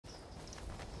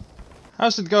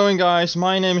How's it going, guys?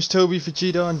 My name is Toby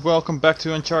Vegeta and welcome back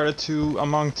to Uncharted 2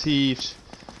 Among Thieves.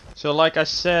 So like I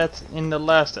said in the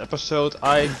last episode,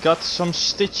 I got some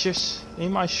stitches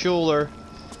in my shoulder.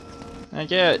 And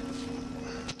yeah,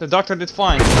 the doctor did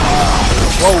fine.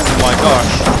 Whoa, my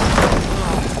gosh.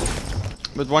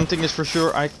 But one thing is for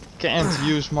sure, I can't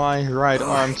use my right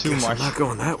arm too much. I'm not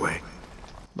going that way.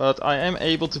 But I am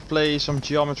able to play some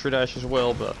Geometry Dash as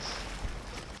well, but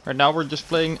right now we're just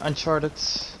playing Uncharted.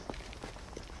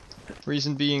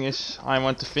 Reason being is I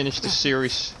want to finish the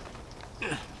series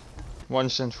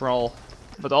once and for all.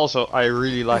 But also I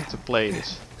really like to play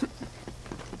this.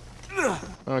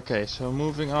 Okay, so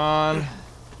moving on.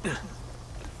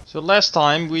 So last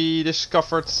time we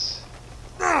discovered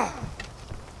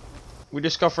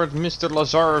Mr.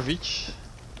 Lazarevic.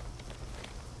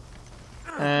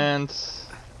 And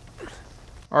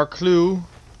our clue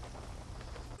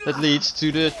that leads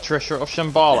to the treasure of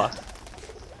Shambhala.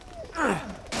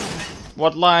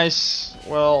 What lies,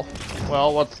 what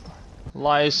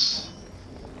lies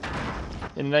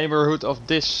in the neighborhood of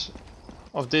this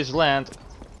land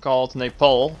called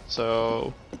Nepal.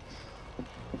 So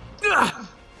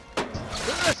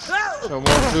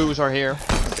more clues are here.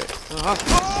 Okay.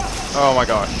 Oh my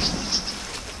gosh.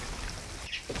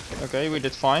 Okay, we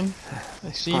did fine.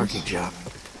 It seems. Parking job.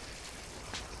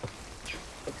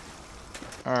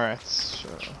 Alright, so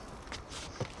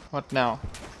what now?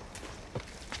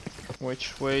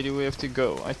 Which way do we have to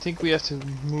go? I think we have to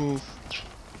move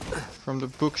from the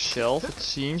bookshelf, it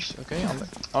seems. Okay,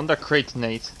 on the crate,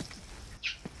 Nate.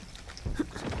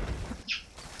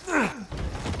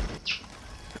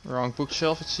 Wrong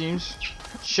bookshelf, it seems.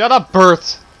 Shut up,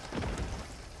 Bert!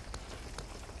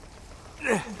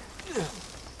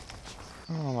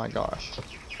 Oh my gosh.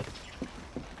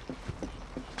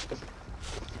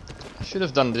 I should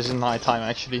have done this in nighttime,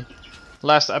 actually.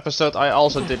 Last episode I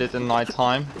also did it in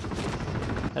nighttime.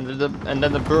 And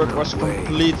then the bird was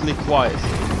completely quiet.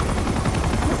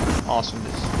 Awesome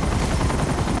this.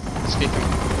 Let's kick him.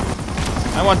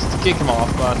 I wanted to kick him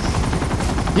off, but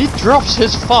he drops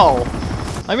his foul.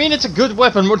 I mean, it's a good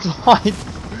weapon, but why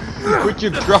would you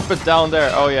drop it down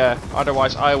there? Oh yeah,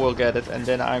 otherwise I will get it and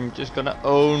then I'm just gonna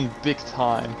own big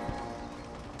time.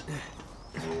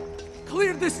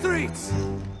 Clear the streets.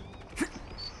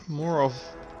 More of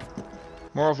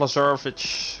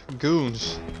Lazarevic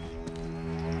goons.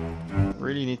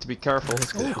 Really need to be careful.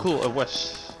 Oh, cool, a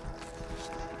West.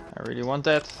 I really want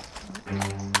that.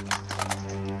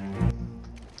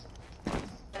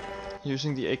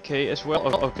 Using the AK as well.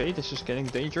 Oh, okay, this is getting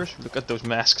dangerous. Look at those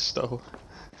masks though.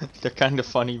 They're kind of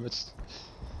funny, but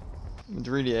it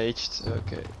really aged.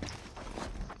 Okay.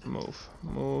 Move.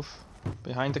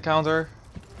 Behind the counter.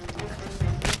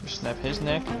 Snap his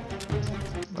neck.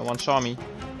 No one saw me.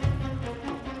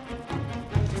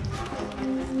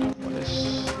 What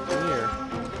is here?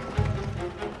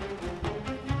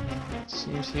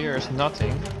 Seems here is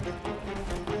nothing. I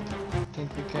think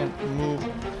we can move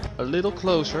a little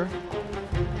closer.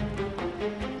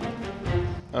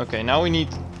 Okay, now we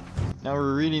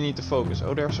really need to focus.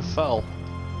 Oh, there's a foul.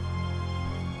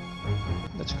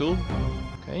 That's cool.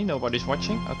 Okay, nobody's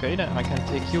watching. Okay, then I can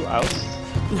take you out.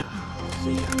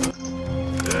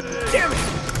 Damn it!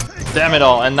 Damn it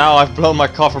all, and now I've blown my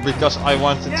cover because I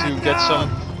wanted to get some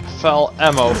foul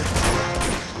ammo.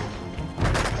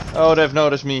 Oh, they've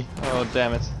noticed me. Oh,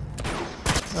 damn it.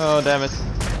 Oh, damn it.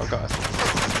 Oh, god.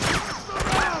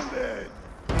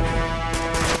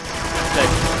 Okay.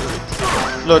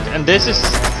 Look, and this is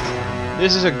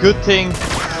a good thing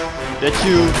that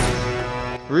you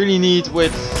really need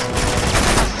with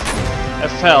a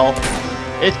FAL.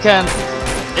 It can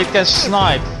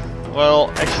snipe.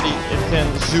 Well, actually, it can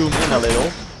zoom in a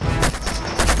little.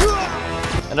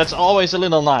 And that's always a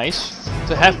little nice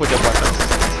to have with your weapon.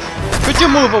 Could you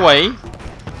move away?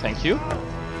 Thank you.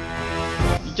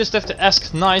 You just have to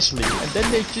ask nicely, and then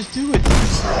they just do it.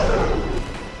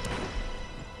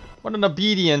 What an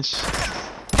obedience.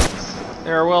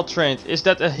 They are well trained. Is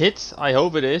that a hit? I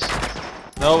hope it is.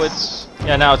 No, it's...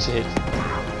 Yeah, now it's a hit.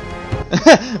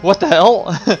 What the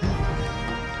hell?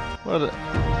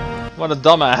 What a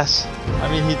dumbass. I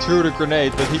mean, he threw the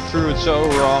grenade, but he threw it so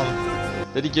wrong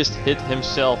that he just hit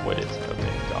himself with it.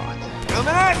 Okay, god.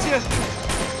 Coming at you.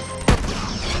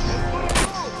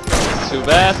 Too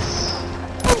bad.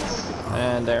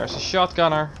 And there's a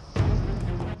shotgunner.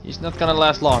 He's not gonna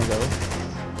last long though.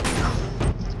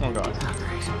 Oh god.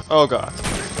 Oh god.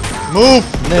 Move,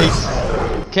 Nate!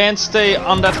 Can't stay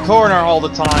on that corner all the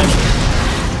time.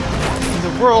 In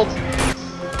the world.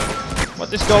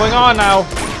 What is going on now?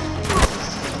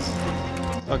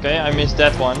 Okay, I missed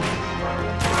that one.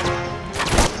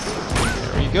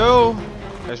 There we go.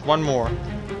 There's one more.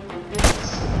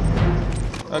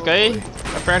 Okay,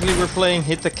 apparently we're playing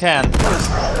hit the can.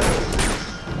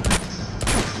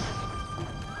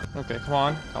 Okay, come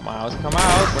on, come out,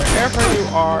 wherever you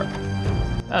are.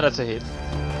 Ah, that's a hit.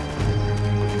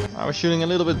 I was shooting a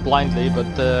little bit blindly, but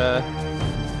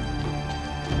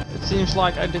it seems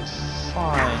like I did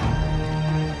fine.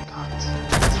 God.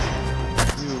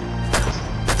 You.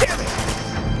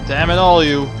 Damn it all,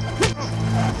 you.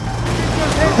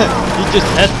 He just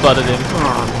headbutted him.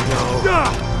 Oh,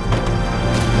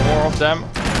 no. More of them.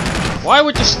 Why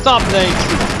would you stop, Nate?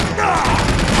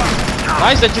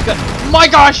 Nice that you can... My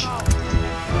gosh!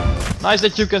 Nice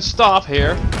that you can stop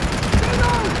here.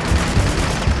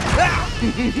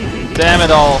 Damn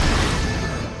it all.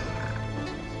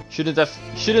 Shouldn't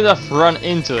have run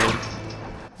into him.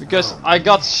 Because I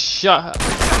got shot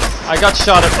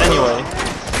at anyway.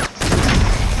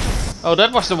 Oh,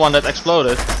 that was the one that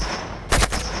exploded.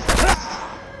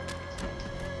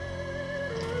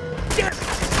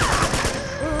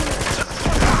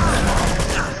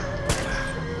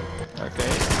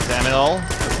 Okay, damn it all.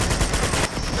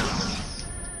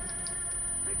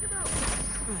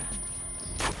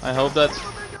 I hope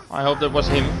that was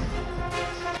him.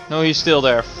 No, he's still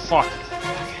there. Fuck.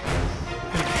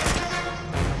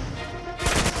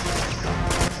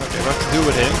 Okay, what to do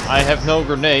with him? I have no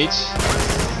grenades.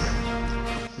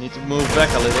 Need to move back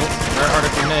a little. Where are the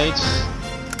grenades?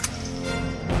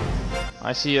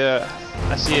 I see a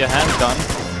handgun.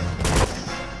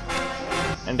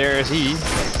 And there is he.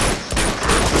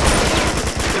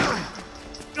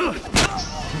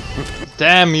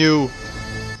 Damn you!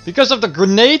 Because of the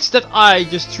grenades that I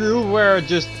just threw were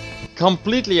just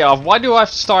completely off. Why do I have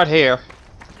to start here?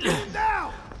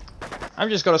 I'm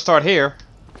just gonna start here.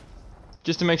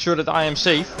 Just to make sure that I am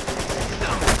safe.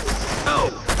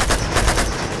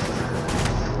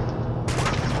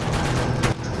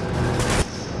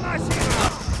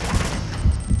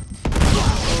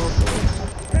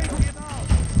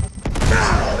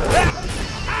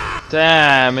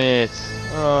 Damn it.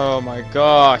 Oh my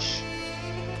gosh.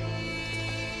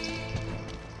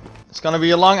 It's gonna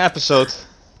be a long episode.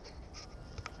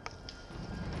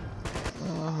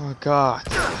 Oh god.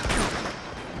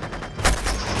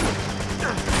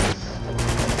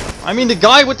 I mean, the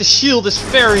guy with the shield is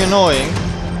very annoying.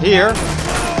 Here.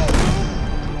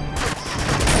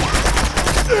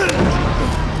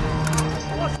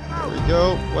 There we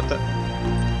go. What the...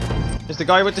 Is the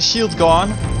guy with the shield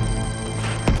gone?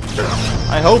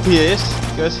 I hope he is,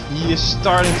 because he is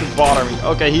starting to bother me.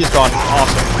 Okay, he's gone.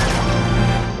 Awesome.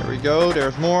 There we go.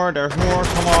 There's more.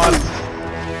 Come on.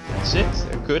 That's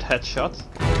it. A good headshot.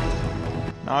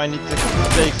 Now I need to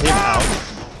take him out.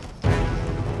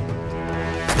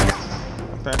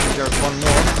 Apparently there's one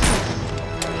more.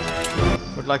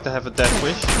 Would like to have a death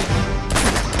wish.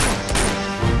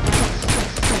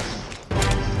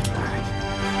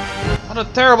 What a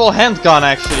terrible handgun,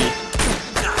 actually.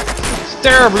 It's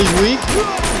terribly weak.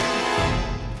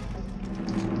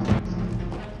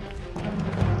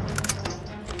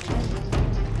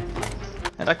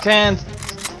 And I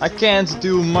can't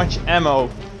do much ammo.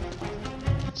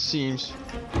 It seems.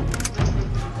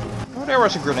 Oh, there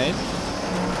was a grenade.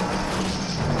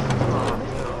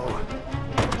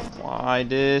 Why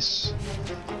this?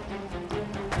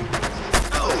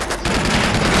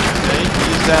 Okay,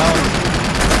 he's down.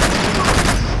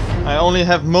 I only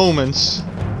have moments.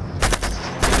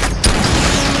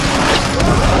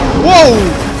 Whoa!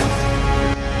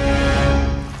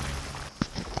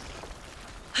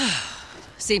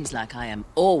 Seems like I am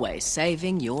always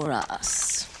saving your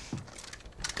ass.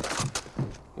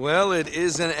 Well, it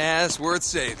is an ass worth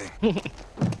saving.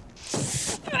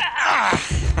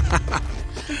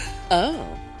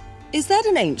 Oh, is that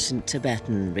an ancient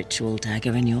Tibetan ritual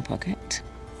dagger in your pocket?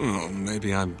 Oh,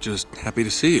 maybe I'm just happy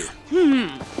to see you.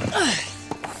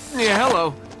 Yeah,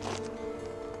 hello.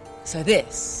 So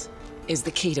this is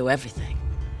the key to everything.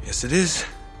 Yes, it is.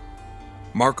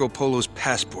 Marco Polo's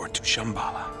passport to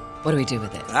Shambhala. What do we do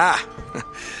with it? Ah!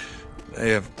 I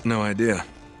have no idea,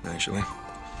 actually.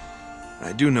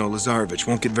 I do know Lazarevic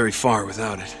won't get very far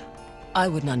without it. I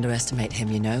wouldn't underestimate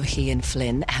him, you know. He and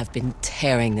Flynn have been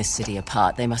tearing this city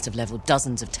apart. They must have leveled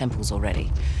dozens of temples already.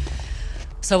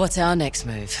 So what's our next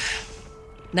move?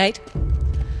 Nate?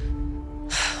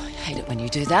 I hate it when you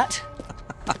do that.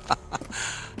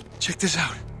 Check this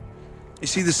out. You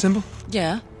see the symbol?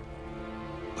 Yeah.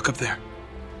 Look up there.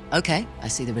 Okay, I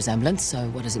see the resemblance, so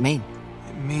what does it mean?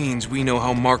 It means we know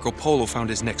how Marco Polo found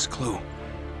his next clue.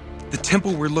 The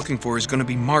temple we're looking for is going to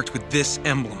be marked with this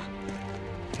emblem.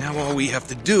 Now all we have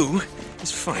to do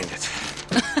is find it.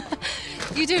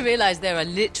 You do realize there are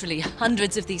literally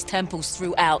hundreds of these temples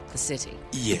throughout the city?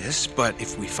 Yes, but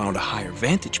if we found a higher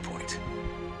vantage point.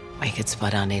 We could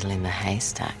spot our needle in the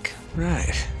haystack.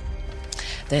 Right.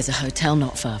 There's a hotel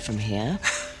not far from here.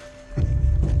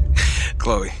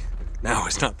 Chloe, now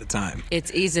is not the time.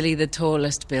 It's easily the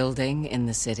tallest building in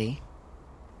the city.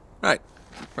 Right.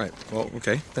 Right. Well,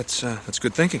 okay. That's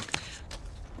good thinking.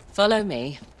 Follow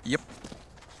me. Yep.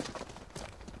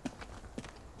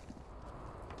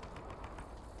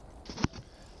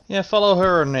 Yeah, follow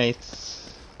her, Nate.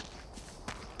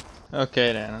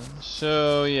 Okay then.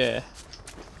 So yeah.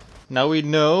 Now we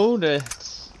know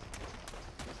that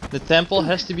the temple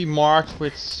has to be marked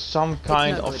with some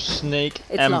kind of snake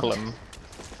emblem. Locked.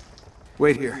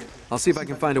 Wait here. I'll see if I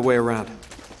can find a way around.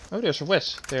 Oh, there's a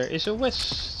west. There is a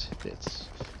west. It's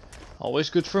always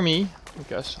good for me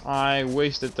because I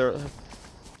wasted the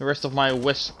rest of my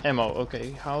west ammo.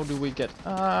 Okay, how do we get?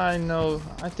 I know.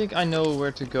 I think I know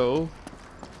where to go.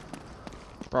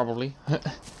 Probably.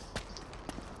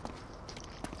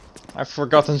 I've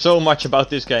forgotten so much about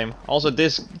this game. Also,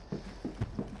 this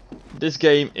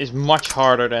game is much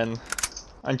harder than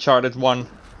Uncharted 1.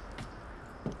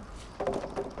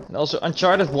 And also,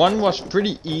 Uncharted 1 was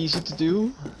pretty easy to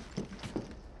do.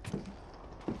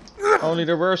 Only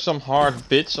there were some hard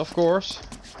bits, of course.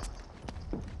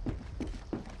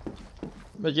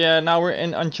 But yeah, now we're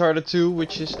in Uncharted 2,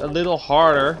 which is a little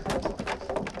harder.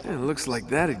 Yeah, it looks like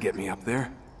that'd get me up there.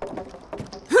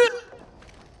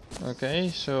 Okay,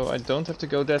 so I don't have to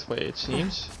go that way, it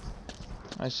seems.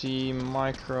 I see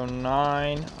micro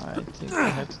 9. I think I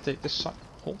have to take this side.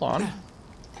 Hold on.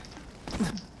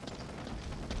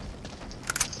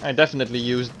 I definitely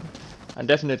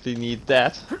need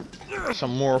that.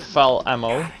 Some more foul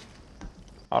ammo.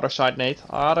 Other side, Nate.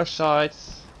 Other side.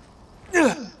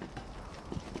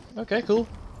 Okay, cool.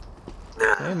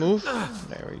 Okay, move.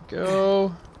 There we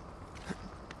go.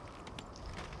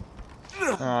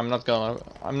 I'm not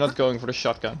going for the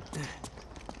shotgun.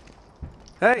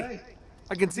 Hey!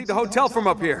 I can see the hotel from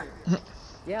up here.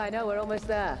 Yeah, I know, we're almost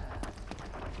there.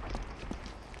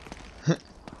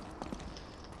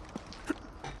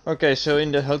 Okay, so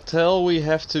in the hotel we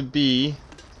have to be...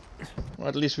 Well,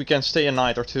 at least we can stay a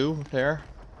night or two there.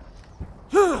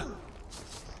 There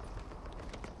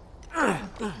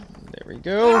we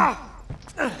go.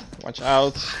 Watch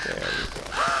out. There we go.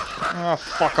 Ah,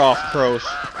 fuck off, crows.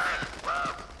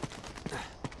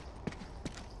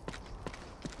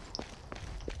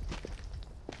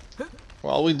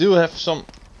 Well, we do have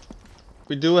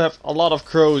a lot of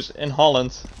crows in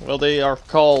Holland. Well, they are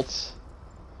called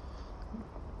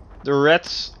the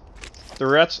rats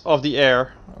of the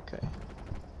air. Okay.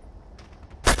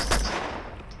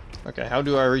 Okay, how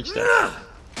do I reach that?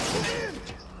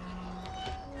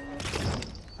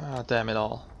 Ah, damn it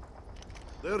all.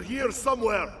 They're here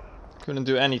somewhere. Couldn't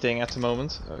do anything at the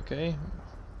moment. Okay.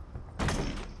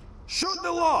 Shoot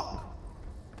the lock.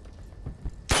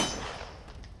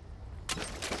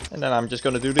 And then I'm just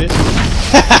gonna do this.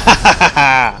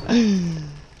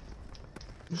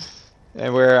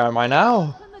 And where am I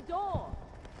now?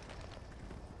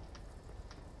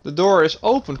 The door is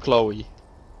open, Chloe.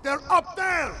 They're up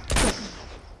there.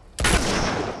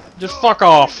 Just fuck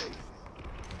off.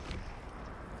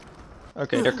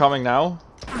 Okay, they're coming now.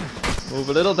 Move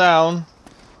a little down.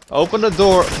 Open the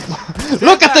door.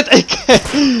 Look at that AK!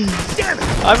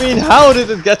 I mean, how did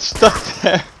it get stuck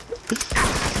there?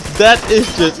 That is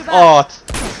just odd.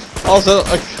 Also,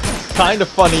 kind of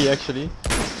funny, actually.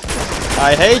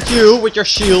 I hate you with your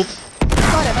shield. I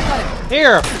got him.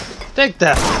 Here, take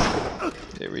that.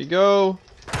 There we go.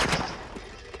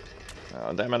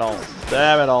 Oh, damn it all.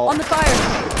 Damn it all. On the fire.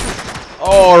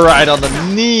 Alright, on the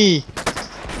knee.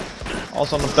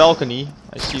 Also on the balcony.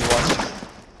 I see one.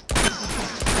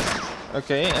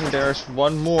 Okay, and there's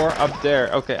one more up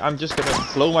there. Okay, I'm just gonna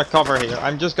blow my cover here.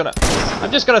 I'm just gonna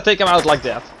take him out like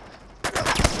that.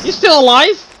 He's still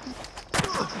alive?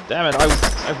 Damn it,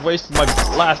 I've wasted my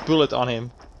last bullet on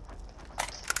him.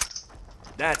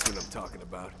 That's what I'm talking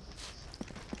about.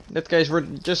 In that case, we're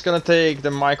just gonna take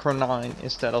the micro 9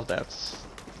 instead of that.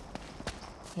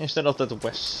 Instead of that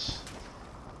West.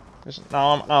 Because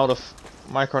now I'm out of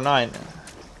micro 9.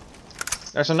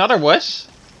 There's another West.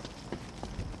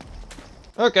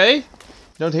 Okay.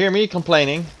 Don't hear me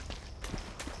complaining.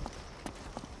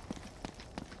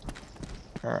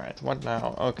 Alright, what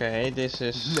now? Okay, this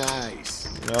is... Nice.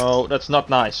 No, that's not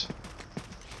nice.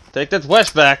 Take that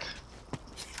West back.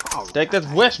 Take that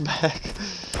West back.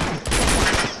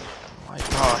 My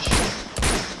gosh.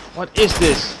 What is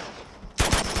this?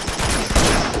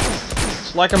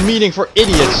 It's like a meeting for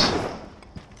idiots.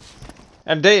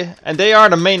 And they are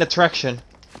the main attraction.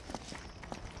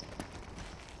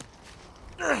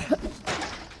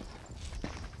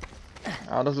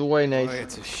 Out of the way, Nate. Boy,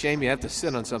 it's a shame you have to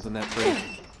sit on something that big.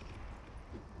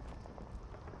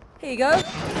 Here you go.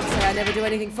 Say I never do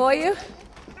anything for you.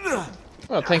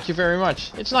 Well, thank you very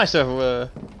much. It's nice to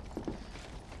have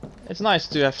it's nice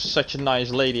to have such a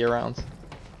nice lady around.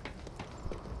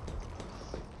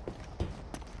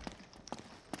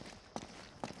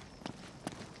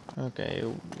 Okay,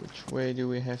 which way do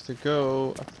we have to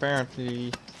go?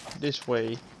 Apparently this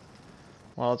way.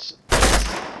 Well, it's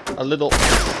a little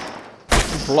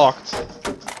blocked.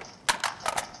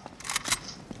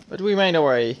 But we made our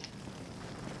way. Okay,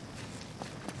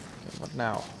 what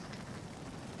now?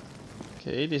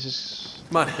 Okay, this is...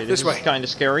 Come on, okay, this way. is kind of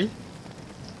scary.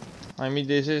 I mean,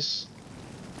 this is...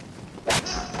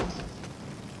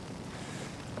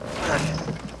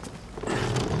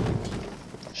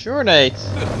 Sure, Nate.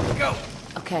 Go.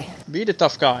 Okay. Be the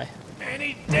tough guy.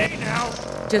 Any day now.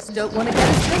 Just don't want to get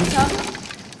a splinter.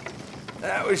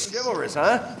 That was chivalrous,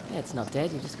 huh? Yeah, it's not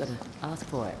dead. You just got to ask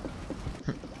for it.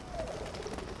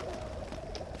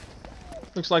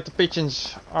 Looks like the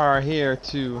pigeons are here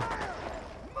to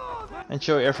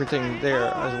enjoy everything there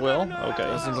as well. Okay.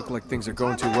 Doesn't look like things are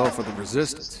going too well for the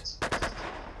resistance.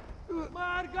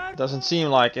 Doesn't seem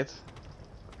like it.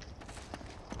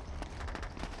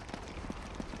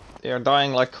 They are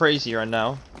dying like crazy right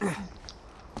now.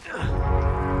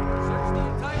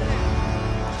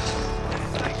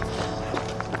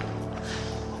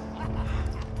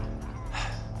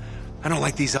 I don't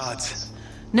like these odds.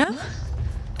 No?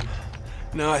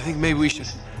 No, I think maybe we should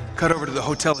cut over to the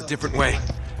hotel a different way.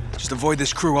 Just avoid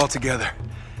this crew altogether.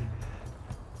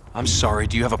 I'm sorry,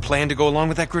 do you have a plan to go along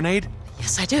with that grenade?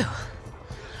 Yes, I do.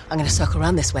 I'm going to circle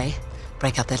around this way,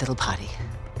 break up their little party.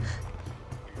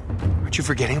 Aren't you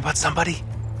forgetting about somebody?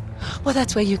 Well,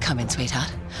 that's where you come in,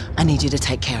 sweetheart. I need you to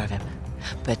take care of him.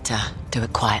 But, do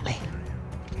it quietly.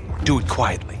 Do it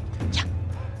quietly. Yeah.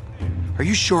 Are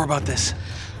you sure about this?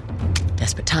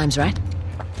 Desperate times, right?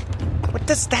 What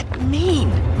does that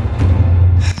mean?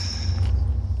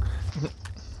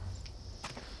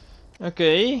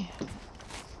 Okay.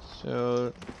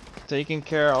 So, taking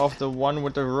care of the one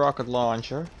with the rocket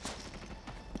launcher.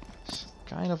 It's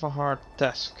kind of a hard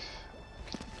task.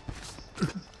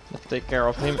 Let's take care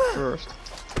of him first.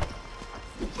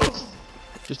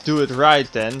 Just do it right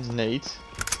then, Nate.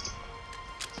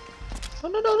 Oh,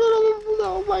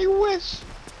 no, my wish.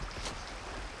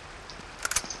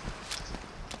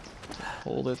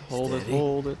 Hold it,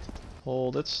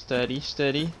 hold it,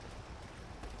 steady.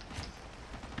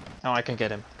 Now I can get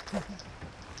him.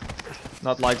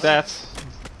 Not like that.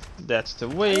 That's the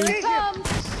way.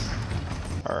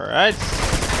 Alright.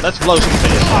 Let's blow some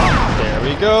fish. There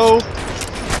we go.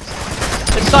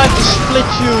 It's time to split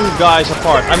you guys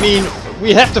apart. I mean,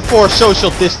 we have to force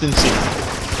social distancing.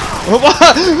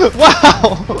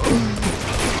 Wow!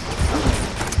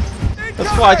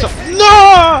 That's quite some...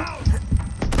 No!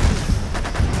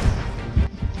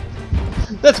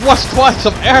 That was quite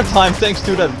some airtime thanks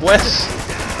to that Wes.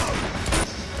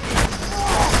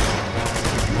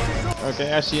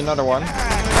 Okay, I see another one.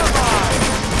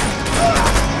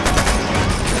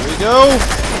 There we go.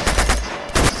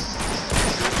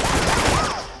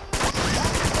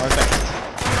 Okay.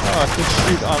 Oh, I can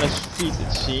shoot on his feet,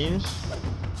 it seems.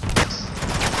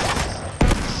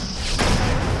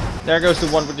 There goes the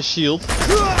one with the shield.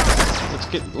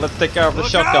 Let's take care of the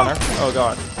shotgunner. Oh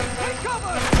god.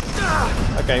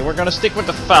 Okay, we're gonna stick with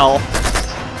the FAL.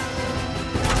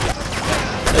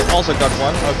 They also got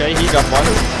one. Okay, he got one.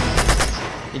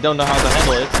 He don't know how to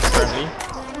handle it, apparently.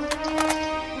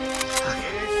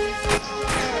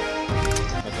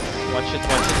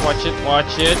 Okay,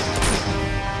 watch it.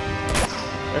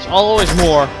 There's always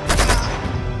more.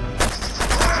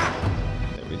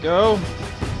 There we go.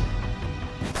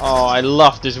 Oh, I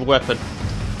love this weapon.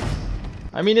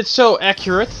 I mean, it's so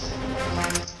accurate.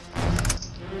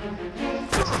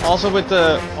 Also with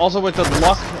the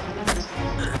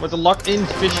lock-in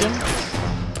vision.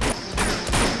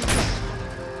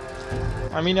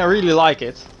 I mean, I really like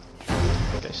it.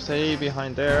 Okay, stay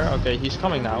behind there. Okay, he's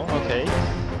coming now. Okay,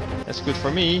 that's good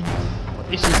for me. What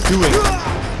is he doing?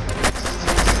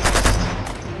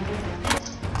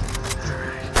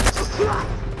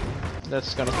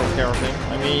 That's gonna take care of him.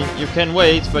 I mean, you can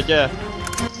wait, but yeah.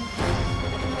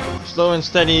 Slow and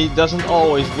steady doesn't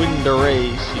always win the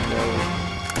race, you know.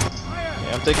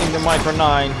 Okay, I'm taking the Micro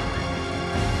 9.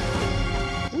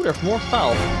 Ooh, there's more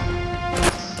FAL.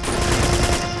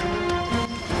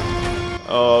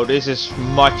 Oh, this is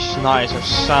much nicer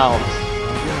sound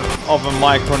of a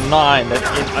Micro 9 than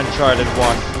in Uncharted 1.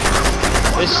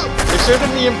 They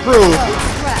certainly improved.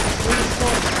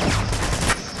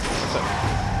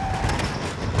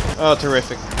 Oh,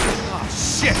 terrific. Oh,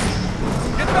 shit!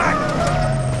 Get back!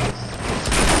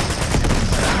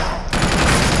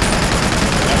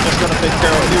 I'm just gonna take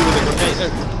care of you with a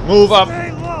grenade. Move up!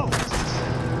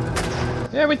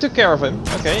 Yeah, we took care of him.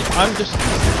 Okay,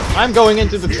 I'm going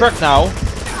into the truck now.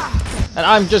 And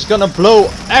I'm just gonna blow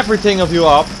everything of you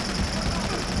up.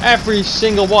 Every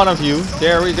single one of you.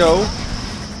 There we go.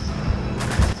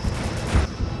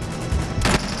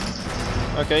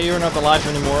 Okay, you're not alive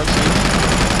anymore, it seems.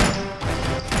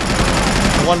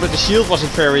 The one with the shield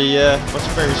wasn't very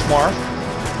smart.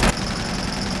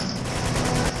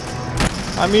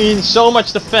 I mean, so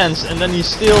much defense, and then he's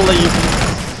still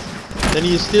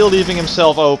leaving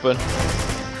himself open.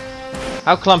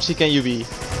 How clumsy can you be?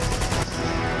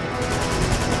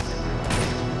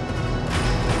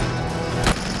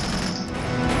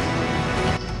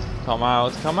 Come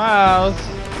out, come out!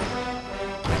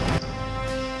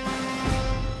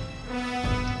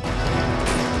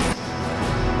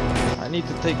 I need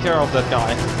to take care of that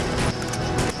guy.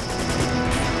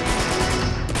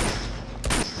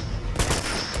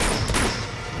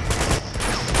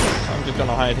 I'm just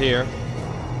gonna hide here.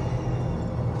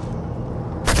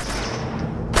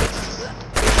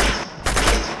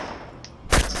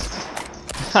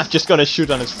 I'm just gonna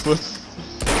shoot on his foot.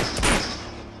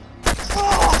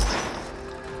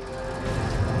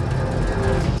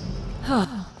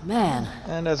 Man.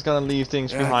 And that's gonna leave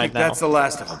things I behind think now. that's the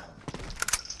last of them.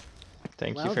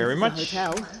 Thank Well, you very this is much. the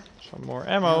hotel. Some more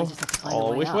Now ammo. we just have to find a way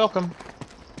Always out. welcome.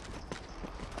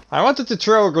 I wanted to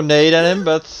throw a grenade at him,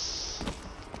 but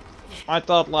I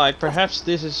thought like perhaps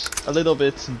this is a little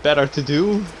bit better to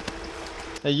do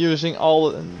than using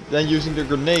the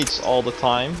grenades all the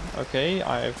time. Okay,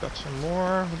 I've got some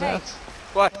more of Hey. that.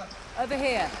 What? Over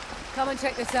here. Come and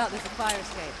check this out. There's a fire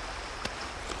escape.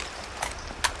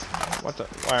 What the?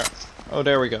 Where? Oh,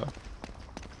 there we go.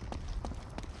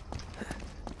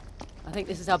 I think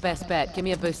this is our best bet. Give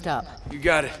me a boost up. You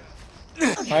got it.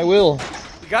 I will.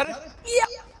 You got it?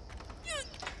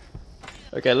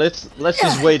 Okay, let's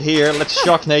just wait here. Let's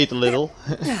shock Nate a little.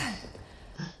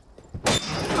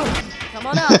 Come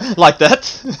on up. Like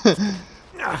that.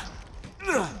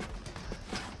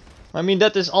 I mean,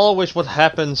 that is always what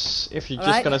happens if you're just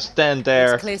Alright. gonna stand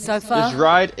there. It's clear so far. Just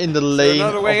right in the lane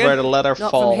another of way where in? the ladder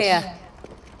Not falls. from here.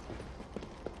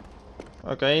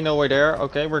 Okay, no way there.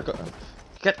 Okay,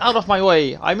 get out of my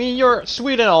way. I mean, you're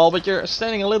sweet and all, but you're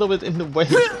standing a little bit in the way.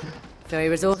 Very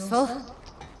resourceful.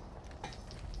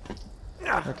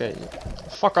 Okay,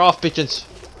 fuck off, pigeons.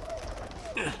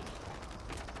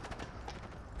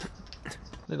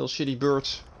 Little shitty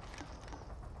birds.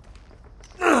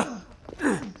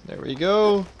 There we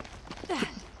go.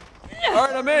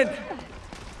 Alright, I'm in.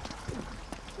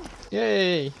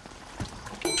 Yay.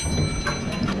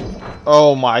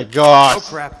 Oh my god. Oh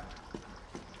crap.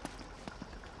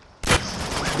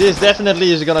 This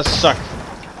definitely is gonna suck.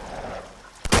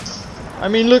 I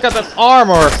mean, look at that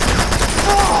armor.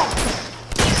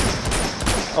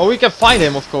 Oh, we can find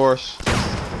him, of course.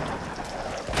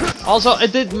 Also,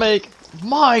 it did make...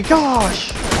 My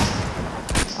gosh!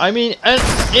 I mean,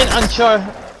 in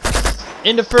Uncharted...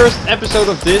 In the first episode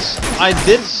of this, I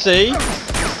did say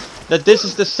that this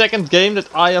is the second game that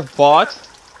I have bought.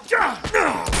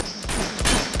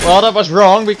 Well, that was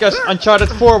wrong, because Uncharted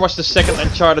 4 was the second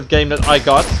Uncharted game that I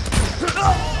got.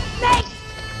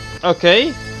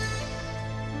 Okay.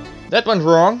 That went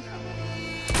wrong.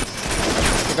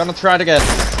 We're gonna try it again.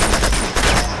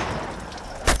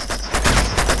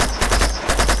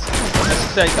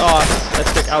 Let's take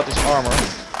out this armor.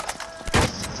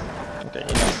 Okay,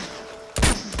 enough.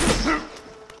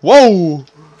 Whoa!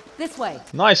 This way.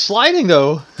 Nice sliding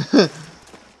though.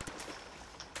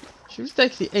 Should we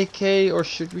take the AK or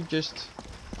should we just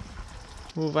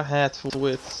move ahead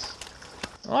with?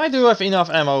 I do have enough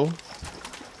ammo.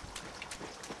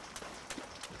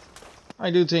 I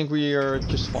do think we are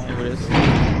just fine with it.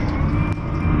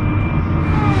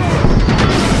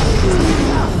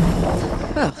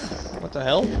 Well, What the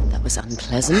hell? that was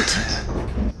unpleasant.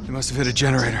 You must have hit a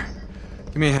generator.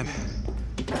 Give me a hand.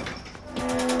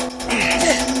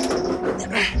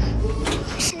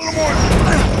 Just a little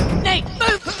more. Nate,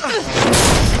 move!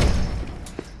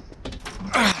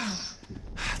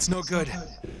 It's no good.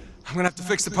 I'm gonna have to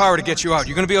fix the power to get you out.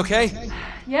 You gonna be okay?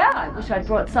 Yeah, I wish I'd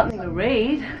brought something to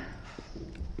read.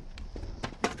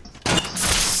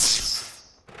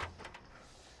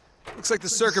 Looks like the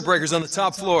circuit breaker's on the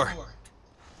top floor.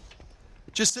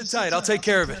 Just sit tight, I'll take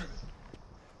care of it.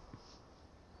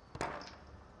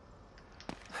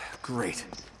 Great.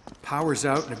 Power's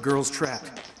out and a girl's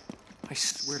trapped. I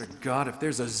swear to God, if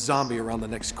there's a zombie around the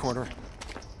next corner.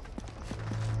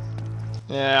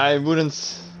 Yeah, I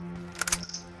wouldn't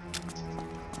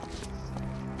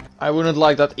I wouldn't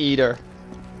like that either.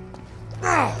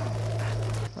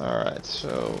 Alright,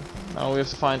 so now we have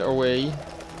to find our way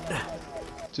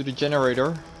to the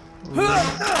generator.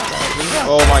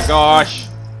 Oh my gosh!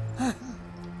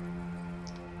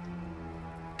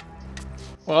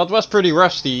 Well, it was pretty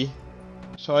rusty.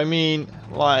 So I mean,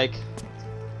 like,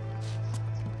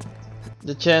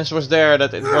 the chance was there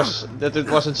that it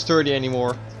wasn't sturdy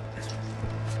anymore.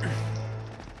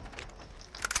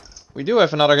 We do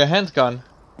have another handgun.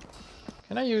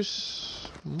 Can I use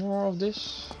more of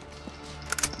this?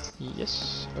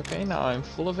 Yes. Okay, now I'm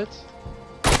full of it.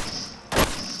 It's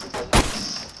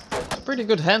a pretty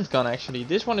good handgun actually.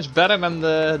 This one is better than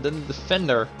the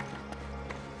Defender.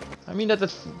 I mean that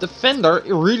the Defender,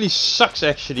 it really sucks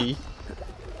actually.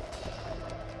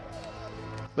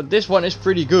 But this one is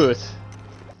pretty good.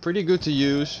 Pretty good to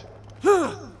use.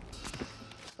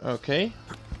 Okay.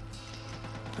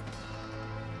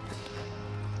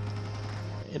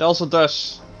 It also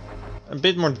does a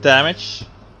bit more damage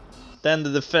than the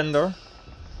Defender.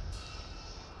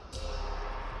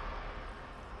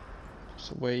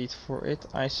 Just wait for it.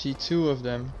 I see two of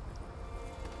them.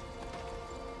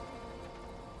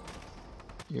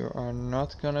 You are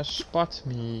not gonna spot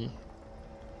me.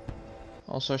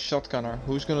 Also shotgunner.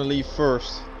 Who's gonna leave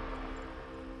first?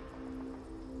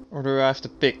 Or do I have to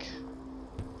pick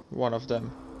one of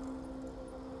them?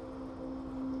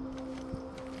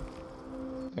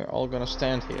 They're all gonna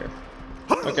stand here.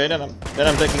 Okay, then I'm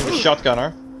taking the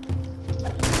shotgunner.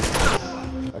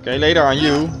 Okay, later on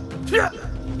you.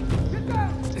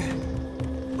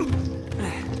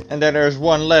 And then there's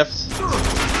one left.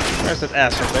 Where's that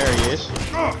asshole? There he is.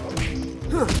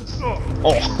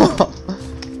 Oh.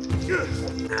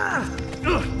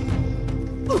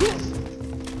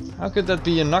 How could that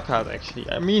be a knockout actually?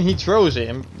 I mean he throws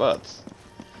him, but...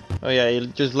 Oh yeah, he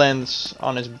just lands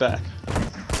on his back.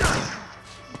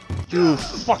 You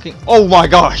fucking... Oh my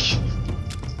gosh!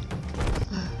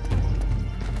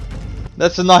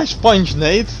 That's a nice punch,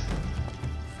 Nate.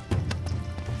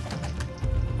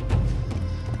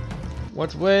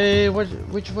 What way?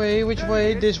 Which way? Which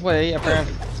way? This way,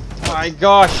 apparently. My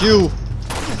gosh, you!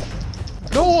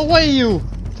 Go away, you!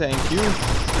 Thank you.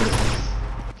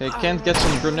 Okay, can't get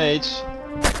some grenades.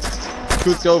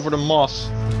 Could go for the moss.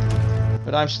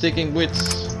 But I'm sticking with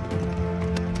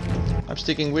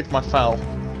my foul.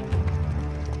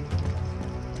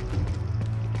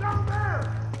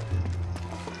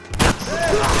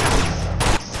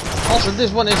 Also,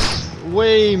 this one is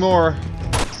way more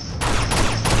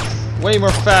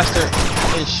faster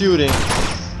in shooting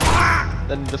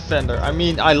than the Defender. I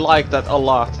mean, I like that a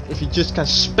lot. If you just can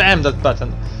spam that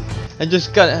button and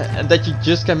that you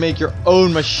just can make your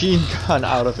own machine gun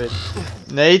out of it.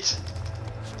 Nate,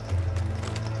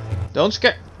 don't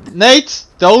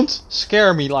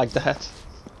scare me like that.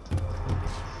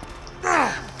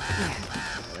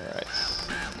 Alright.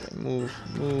 Okay,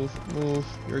 move.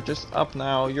 You're just up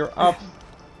now. You're up.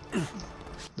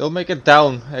 Don't make it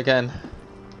down again.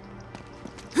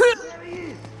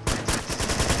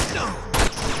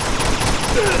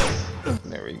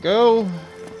 There we go.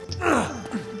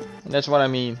 And that's what I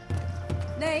mean.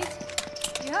 Nate,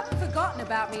 you haven't forgotten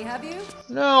about me, have you?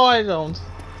 No, I don't.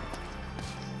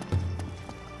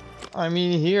 I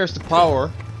mean, here's the power.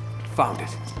 Found it.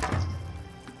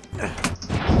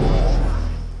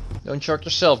 Don't short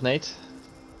yourself, Nate.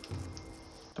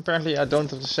 Apparently, I don't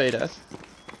have to say that.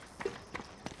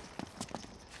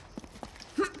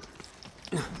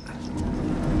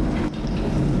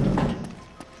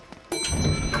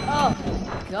 Oh,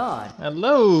 God.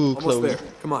 Hello, Chloe. Almost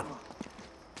there. Come on.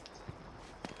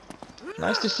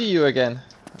 Nice to see you again.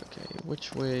 Okay,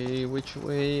 which way? Which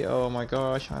way? Oh my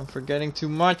gosh, I'm forgetting too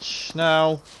much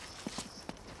now.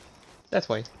 That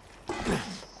way.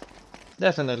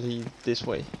 Definitely this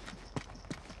way.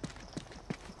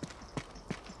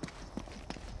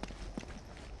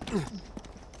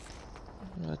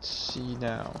 Let's see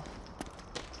now.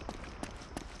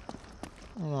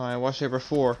 Oh, I was here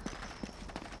before.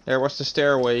 There was the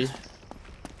stairway.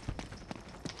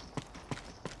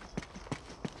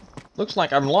 Looks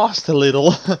like I'm lost a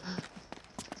little.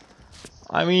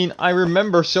 I mean, I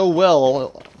remember so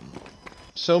well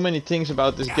so many things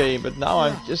about this game, but now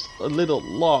I'm just a little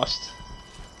lost.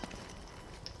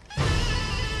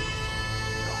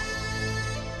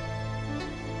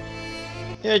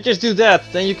 Yeah, just do that,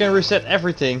 then you can reset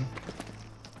everything.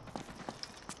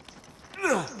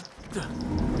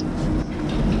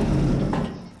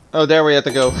 Oh, there we have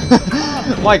to go.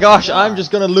 My gosh, I'm just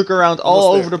gonna look around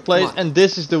all over the place, and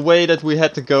this is the way that we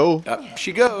had to go. Up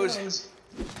she goes.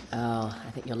 Oh,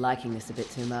 I think you're liking this a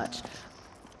bit too much.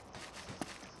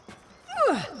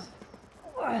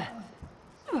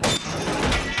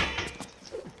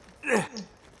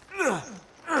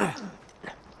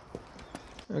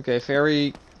 Okay,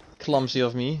 very clumsy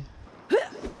of me.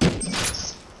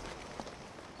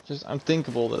 Just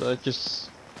unthinkable that I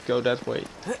just go that way.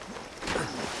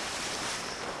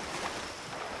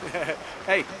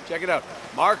 Hey, check it out.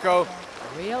 Marco.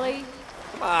 Really?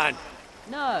 Come on.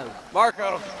 No.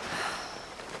 Marco.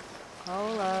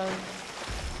 Polo.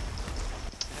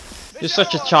 You're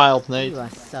such a child, Nate. You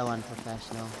are so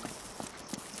unprofessional.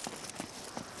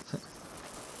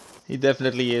 He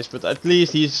definitely is, but at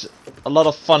least he's a lot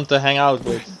of fun to hang out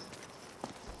with.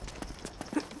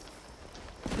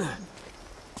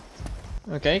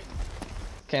 Okay,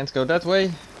 can't go that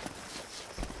way.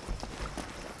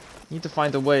 Need to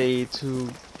find a way to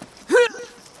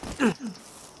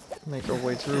make our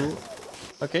way through.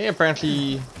 Okay,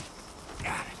 apparently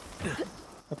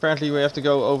we have to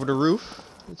go over the roof,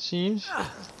 it seems.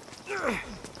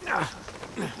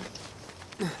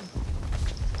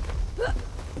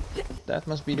 That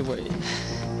must be the way.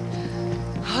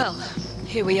 Well,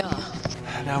 here we are.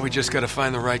 Now we just gotta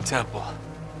find the right temple.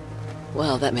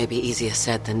 Well, that may be easier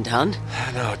said than done.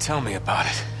 No, tell me about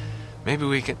it. Maybe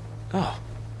we can... Oh,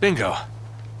 bingo.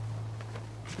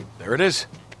 There it is.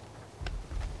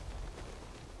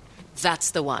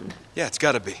 That's the one. Yeah, it's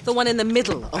gotta be. The one in the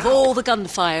middle of all the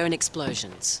gunfire and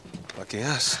explosions. Lucky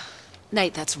us.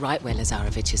 Nate, that's right where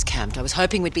Lazarevic is camped. I was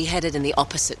hoping we'd be headed in the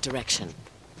opposite direction.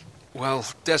 Well,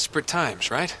 desperate times,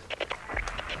 right?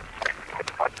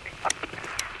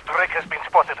 Drake has been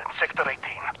spotted in Sector 18.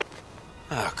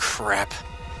 Oh, crap.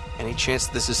 Any chance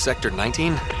this is Sector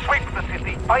 19? Sweep the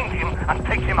city, find him, and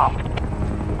take him out.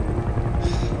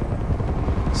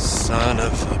 Son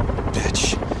of a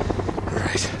bitch.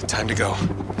 Alright, time to go.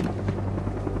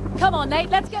 Come on, Nate,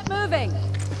 let's get moving.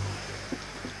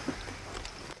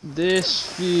 This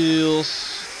feels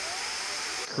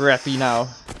crappy now.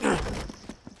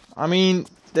 I mean,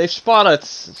 they've spotted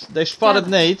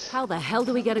Nate. How the hell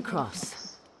do we get across?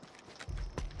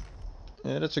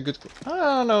 Yeah, that's a good. I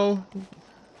don't know.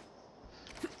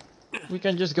 We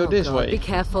can just go this way. Be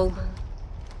careful.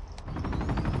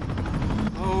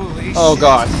 Holy Oh shit.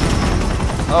 god.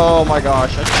 Oh my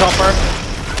gosh, a chopper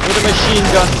with a machine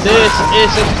gun.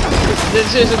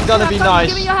 This isn't gonna be nice.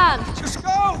 Give me your hand. Just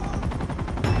go.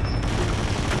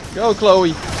 Go,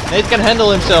 Chloe. Nate can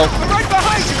handle himself. I'm right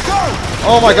behind you. Go.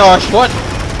 Oh my gosh, what?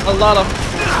 A lot of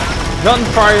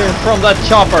gunfire from that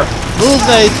chopper. Move,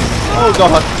 Nate. Oh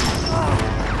god.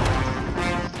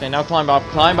 Okay, now climb up,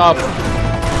 climb up.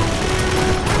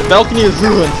 The balcony is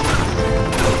ruined.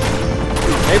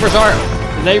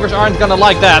 The neighbors aren't gonna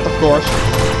like that, of course.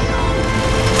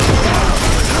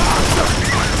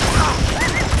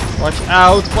 Watch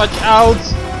out, watch out.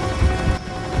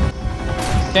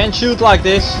 Can't shoot like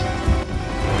this.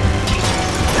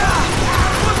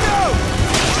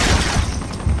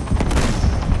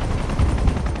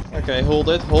 Okay, hold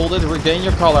it, regain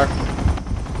your color.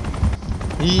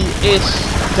 He is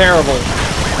terrible.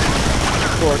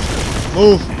 Of course.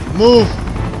 Move!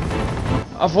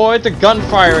 Avoid the gun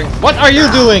firing. What are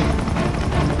you doing?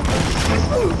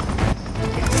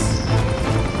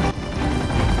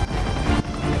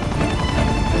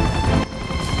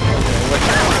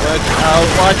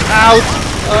 Watch out!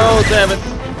 Oh damn it!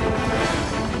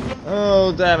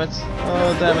 Oh damn it!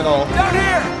 Oh damn it all! Down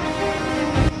here.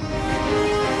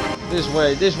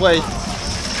 This way!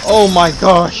 Oh my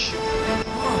gosh!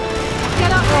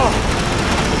 Get up.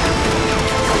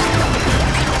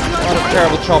 What a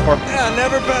terrible chopper! Yeah,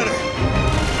 never better.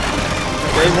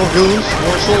 Okay, more goons,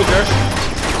 more soldiers.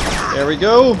 There we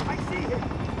go.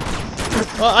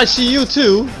 Well, I see you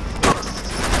too.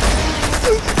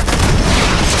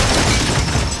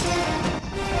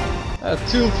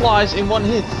 Two flies in one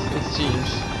hit, it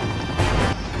seems.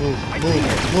 Move.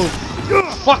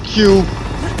 Fuck you!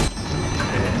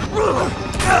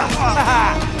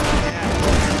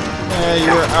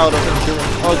 You're out of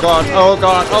endurance. Oh god.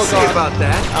 See about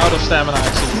that. Out of stamina,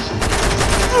 it seems.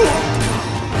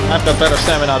 I've got better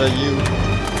stamina than you.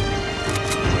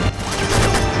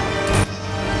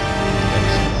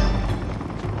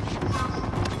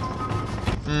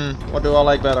 What do I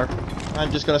like better?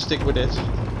 I'm just gonna stick with it.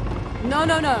 No,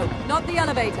 not the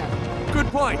elevator. Good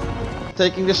point.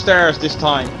 Taking the stairs this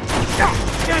time.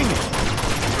 Dang it.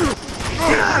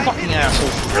 Fucking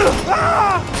asshole.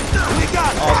 We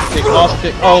got it. Awesome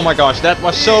kick. Oh my gosh, that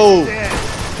was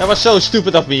so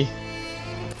stupid of me.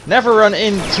 Never run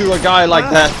into a guy like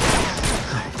that.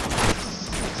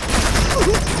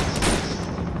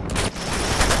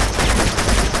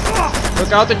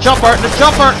 Look out, the chopper!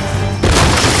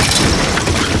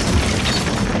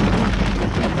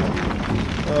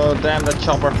 Oh damn, that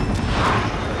chopper.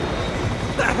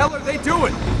 What the hell are they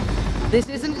doing? This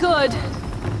isn't good.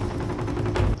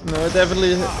 No, it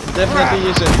definitely isn't.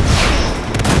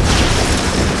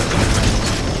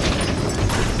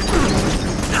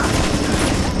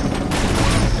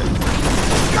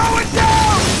 Going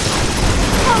down!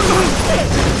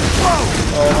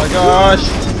 Oh my gosh!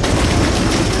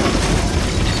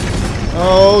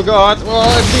 Oh god! Well,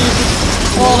 at least it's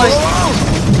falling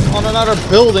on another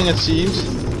building, it seems.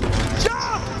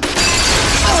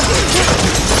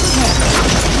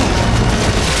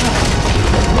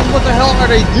 What the hell are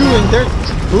they doing? They're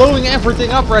blowing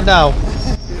everything up right now.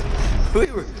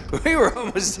 We were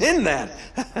almost in that.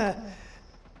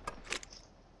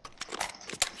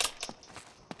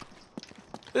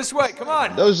 This way, come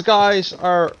on. Those guys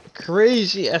are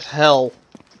crazy as hell.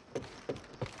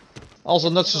 Also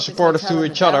not so supportive to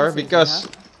each other, because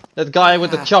that guy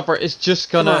with the chopper is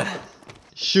just gonna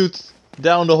shoot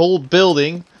down the whole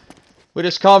building with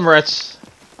his comrades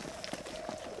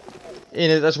in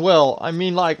it as well. I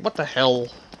mean, like, what the hell?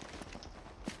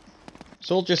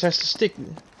 Soldiers have to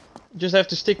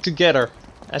stick together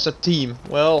as a team.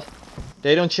 Well,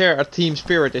 they don't share a team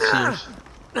spirit, it seems.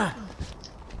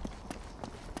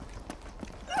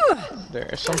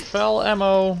 There's some fell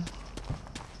ammo.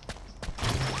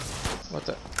 What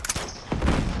the?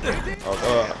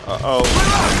 Oh.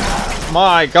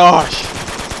 My gosh!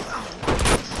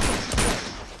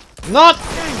 Not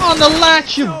on the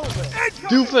latch, you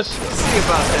doofus! Let's see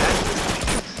about that.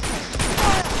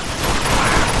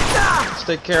 Let's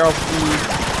take care of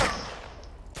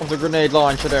the grenade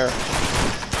launcher there.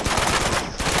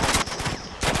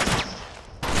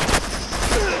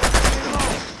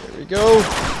 There we go.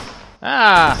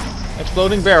 Ah!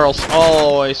 Exploding barrels,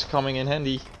 always coming in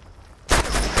handy.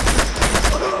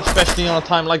 Especially on a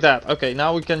time like that. Okay,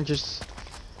 now we can just...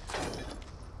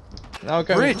 Now we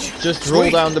can just roll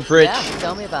down the bridge. Yeah,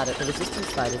 tell me about it. The resistance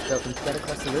fighters built them to get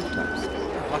across the rooftops.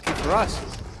 Lucky for us.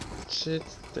 That's it,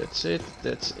 that's it,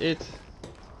 that's it.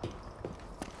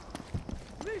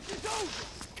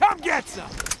 Come get some!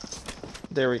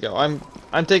 There we go.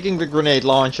 I'm taking the grenade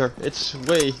launcher. It's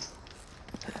way...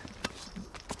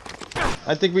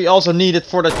 I think we also need it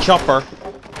for the chopper.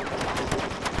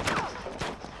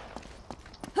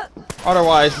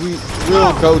 Otherwise we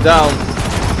will go down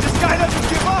This guy doesn't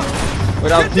give up!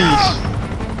 without Get these.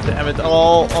 down! Damn it.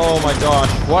 Oh my gosh.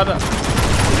 What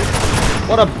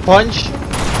a bunch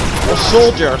of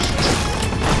soldiers.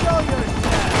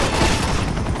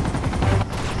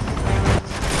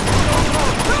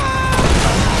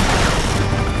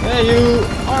 Hey, you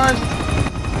aren't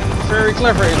very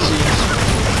clever, it seems.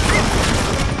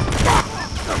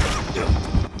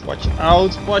 Watch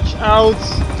out, watch out!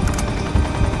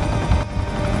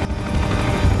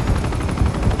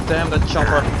 Damn that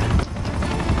chopper.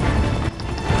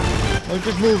 Oh,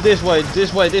 just move this way,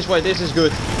 this way, this way, this is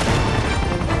good.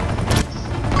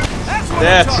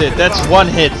 That's it, that's one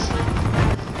hit.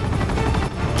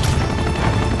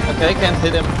 Okay, can't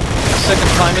hit him a second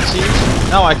time it seems.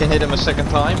 Now I can hit him a second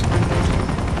time.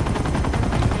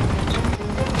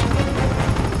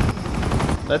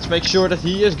 Let's make sure that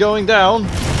he is going down.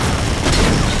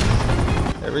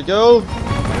 There we go.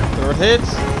 Third hit.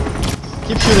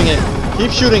 Keep shooting him.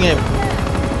 Keep shooting him.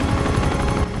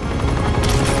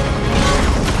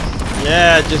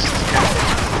 Yeah, just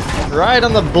right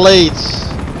on the blades.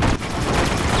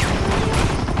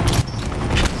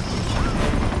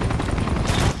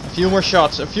 A few more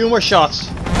shots. A few more shots.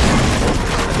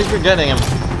 I think we're getting him.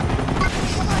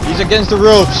 He's against the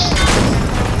ropes.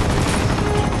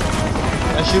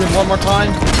 Can I shoot him one more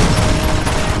time?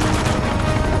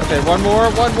 Okay, one more,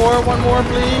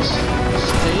 please.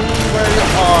 Stay where you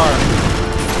are.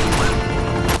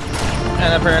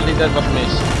 And apparently that was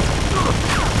missed.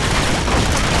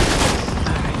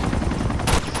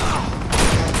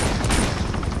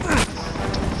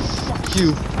 Fuck you.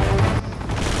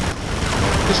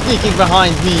 You're sneaking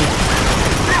behind me.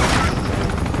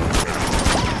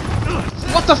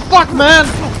 What the fuck, man?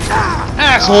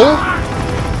 Asshole.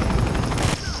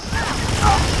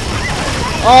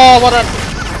 Oh, what a...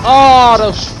 Oh,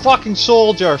 those fucking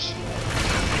soldiers.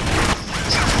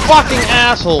 Fucking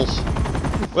assholes.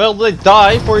 Well, they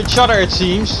die for each other, it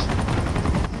seems.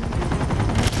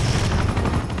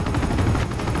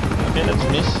 Okay, that's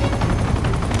a miss.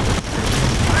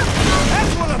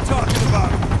 That's what I'm talking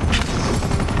about!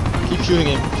 Keep shooting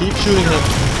him. Keep shooting him.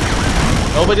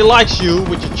 Nobody likes you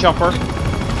with your chopper.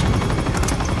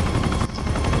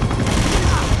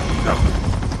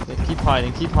 Okay, keep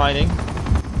hiding, keep hiding.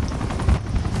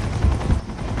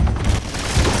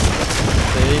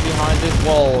 Stay behind this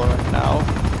wall right now.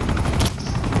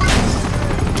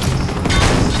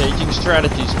 Changing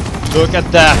strategies. Look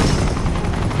at that.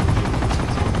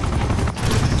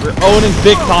 We're owning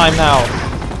big time now.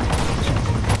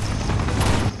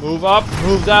 Move up,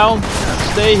 move down,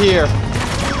 stay here.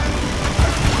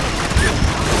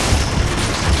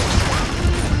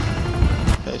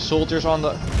 Okay, soldiers on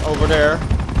the over there,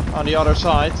 on the other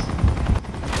side.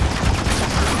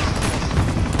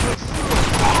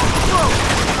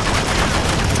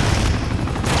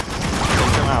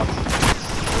 Take them out.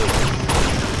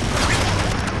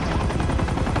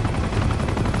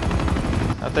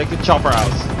 Now take the chopper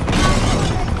out.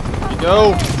 Here you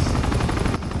go.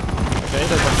 Okay,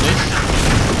 that was missed.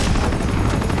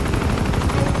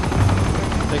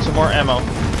 Take some more ammo.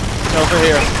 It's over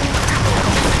here.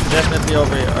 Definitely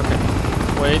over here. Okay.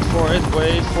 Wait for it,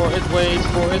 wait for it, wait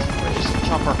for it. Where is the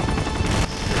chopper?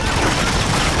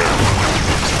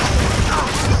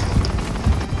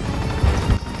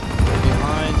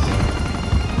 Behind.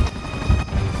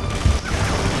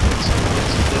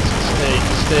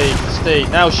 Stay.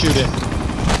 Now shoot it.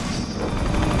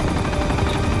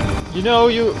 You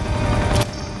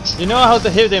know how to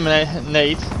hit him,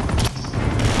 Nate.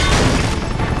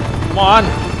 Come on.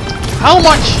 How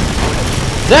much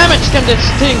damage can this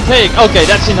thing take? Okay,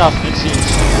 that's enough, it seems.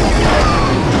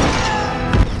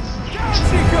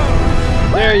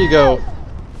 There you go.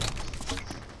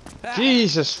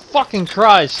 Jesus fucking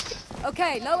Christ.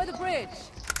 Okay, lower the bridge.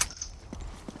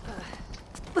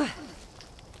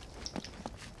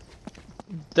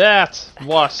 That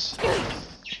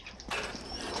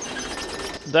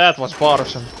was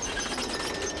bothersome.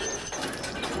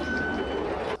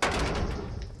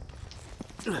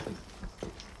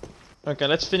 Okay,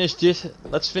 let's finish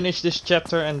this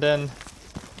chapter and then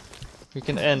we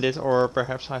can end it, or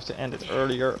perhaps I have to end it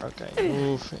earlier. Okay,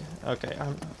 move. Okay,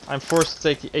 I'm forced to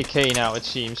take the AK now, it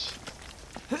seems.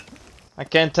 I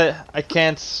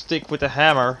can't stick with the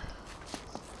hammer.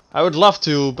 I would love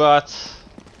to, but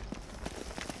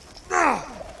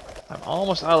I'm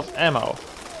almost out of ammo.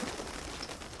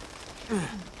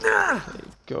 There we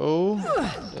go.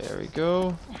 There we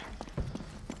go.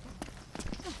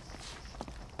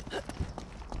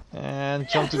 And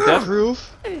jump to that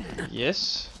roof.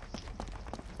 Yes.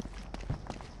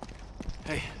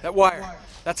 Hey, that wire.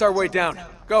 That's our way down.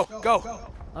 Go, go.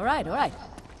 All right.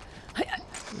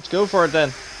 Let's go for it then.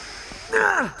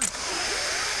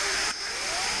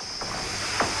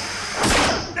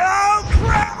 No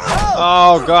crap!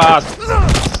 Oh God.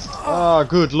 Oh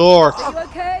good Lord. You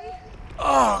okay?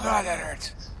 Oh, God, that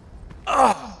hurts.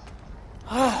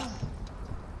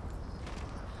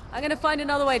 I'm gonna find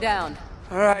another way down.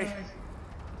 All right.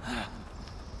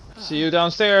 See you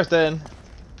downstairs then.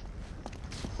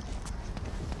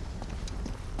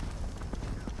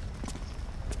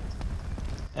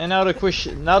 And now the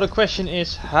question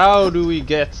is, how do we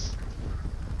get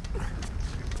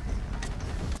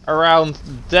around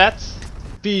that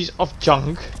piece of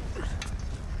junk?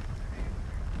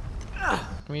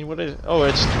 I mean, what is it? Oh,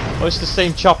 it's the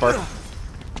same chopper.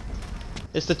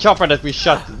 It's the chopper that we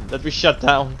shut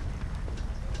down.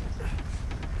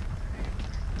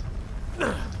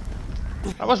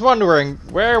 I was wondering,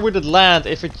 where would it land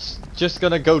if it's just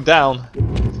gonna go down?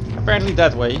 Apparently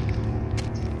that way.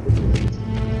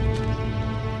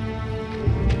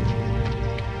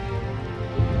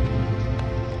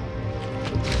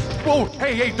 Whoa!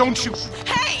 Hey, don't shoot!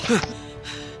 Hey!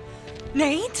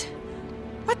 Nate?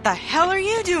 What the hell are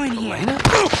you doing here?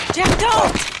 Jeff,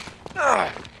 don't!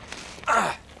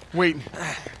 Wait,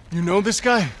 you know this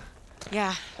guy?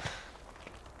 Yeah.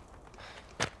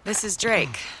 This is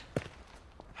Drake.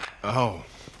 Oh.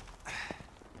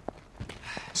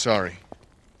 Sorry.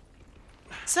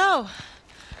 So,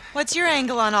 what's your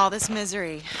angle on all this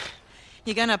misery?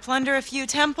 You gonna plunder a few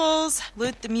temples,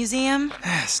 loot the museum?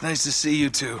 It's nice to see you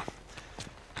two.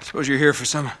 Suppose you're here for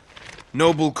some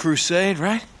noble crusade,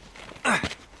 right?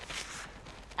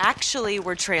 Actually,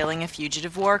 we're trailing a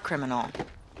fugitive war criminal.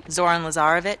 Zoran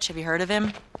Lazarevic, have you heard of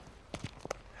him?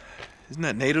 Isn't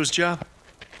that NATO's job?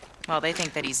 Well, they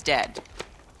think that he's dead.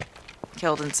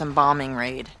 Killed in some bombing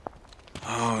raid.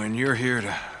 Oh, and you're here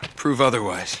to prove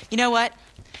otherwise. You know what?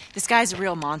 This guy's a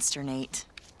real monster, Nate.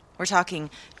 We're talking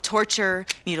torture,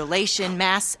 mutilation,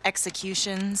 mass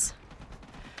executions.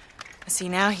 See,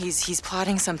 now he's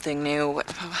plotting something new.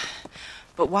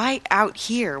 But why out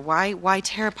here? Why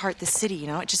tear apart the city, you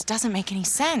know? It just doesn't make any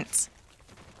sense.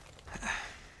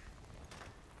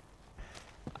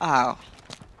 Oh.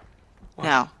 What?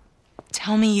 No.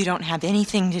 Tell me you don't have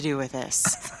anything to do with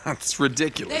this. That's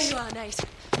ridiculous. There you are, Nate.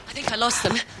 I think I lost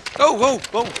them. Oh,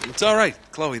 whoa. It's all right,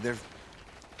 Chloe. They're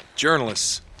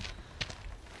journalists.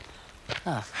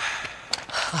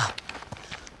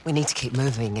 We need to keep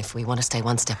moving if we want to stay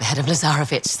one step ahead of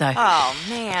Lazarevic, so... Oh,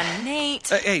 man, Nate.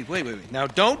 Hey, wait. Now,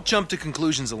 don't jump to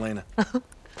conclusions, Elena.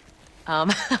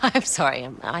 I'm sorry,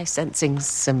 am I sensing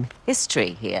some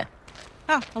history here?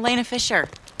 Oh, Elena Fisher.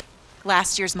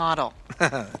 Last year's model.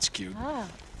 That's cute. Oh.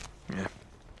 Yeah.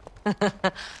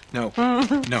 No.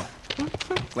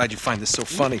 Glad you find this so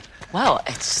funny. Well,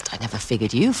 it's just I never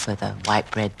figured you for the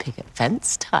white bread picket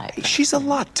fence type. She's a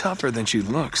lot tougher than she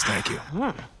looks, thank you.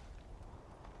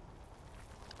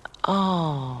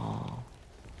 Oh.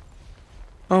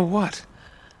 Oh, what?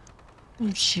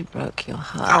 She broke your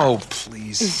heart. Oh,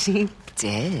 please. She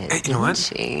did, Hey, you know what?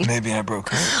 she? Maybe I broke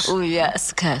hers. Oh,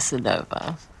 yes,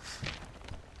 Casanova.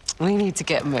 We need to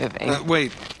get moving.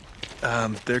 Wait.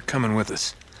 They're coming with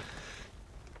us.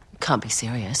 Can't be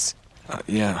serious.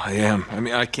 Yeah, I am. I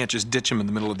mean, I can't just ditch them in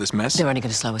the middle of this mess. They're only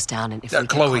going to slow us down, and if we get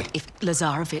Chloe. caught, if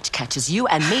Lazarevic catches you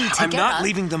and me together... I'm not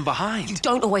leaving them behind. You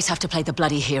don't always have to play the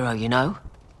bloody hero, you know?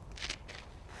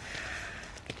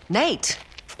 Nate!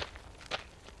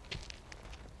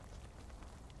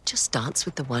 Just dance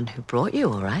with the one who brought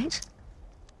you, all right?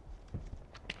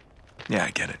 Yeah,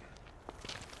 I get it.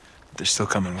 But they're still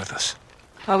coming with us.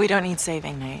 Well, we don't need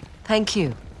saving, Nate. Thank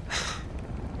you.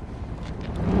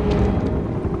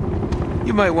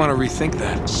 You might want to rethink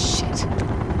that. Shit.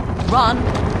 Run!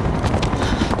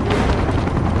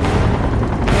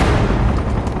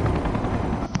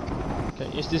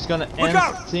 Okay, is this gonna Look end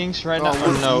out! things right Oh, now?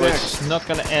 what's No, next? it's not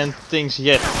gonna end things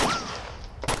yet.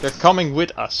 They're coming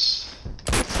with us.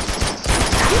 You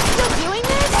still doing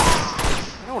this?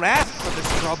 I don't ask for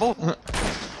this trouble.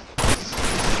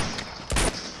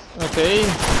 Okay.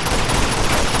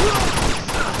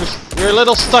 We're a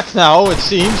little stuck now, it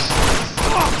seems.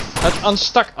 Let's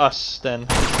unstuck us then.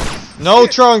 No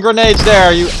throwing grenades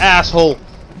there, you asshole!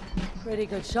 Pretty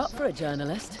good shot for a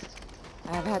journalist.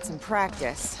 I've had some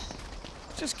practice.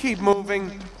 Just keep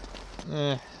moving.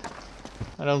 I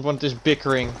don't want this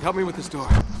bickering. Help me with this door.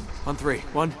 On three.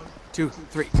 1, 2,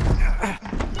 3.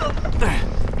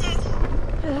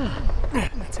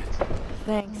 That's it.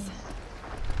 Thanks.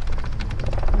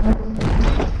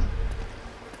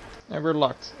 Never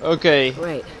locked. Okay.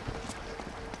 Great.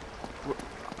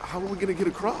 How are we gonna get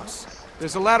across?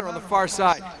 There's a ladder on the far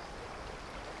side.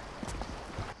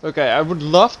 Okay, I would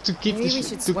love to keep Maybe we this,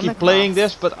 should to swim keep playing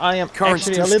across. this, but I am Current's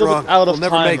actually a too little strong. bit out of We'll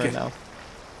never time make right it. now.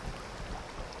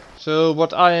 So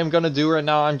what I am gonna do right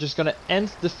now, I'm just gonna end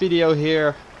the video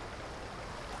here,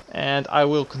 and I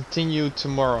will continue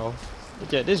tomorrow.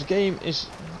 But yeah, this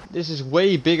is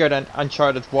way bigger than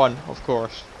Uncharted 1, of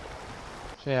course.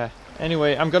 So yeah.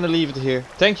 Anyway, I'm gonna leave it here.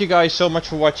 Thank you guys so much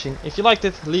for watching. If you liked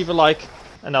it, leave a like,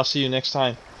 and I'll see you next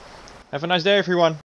time. Have a nice day, everyone.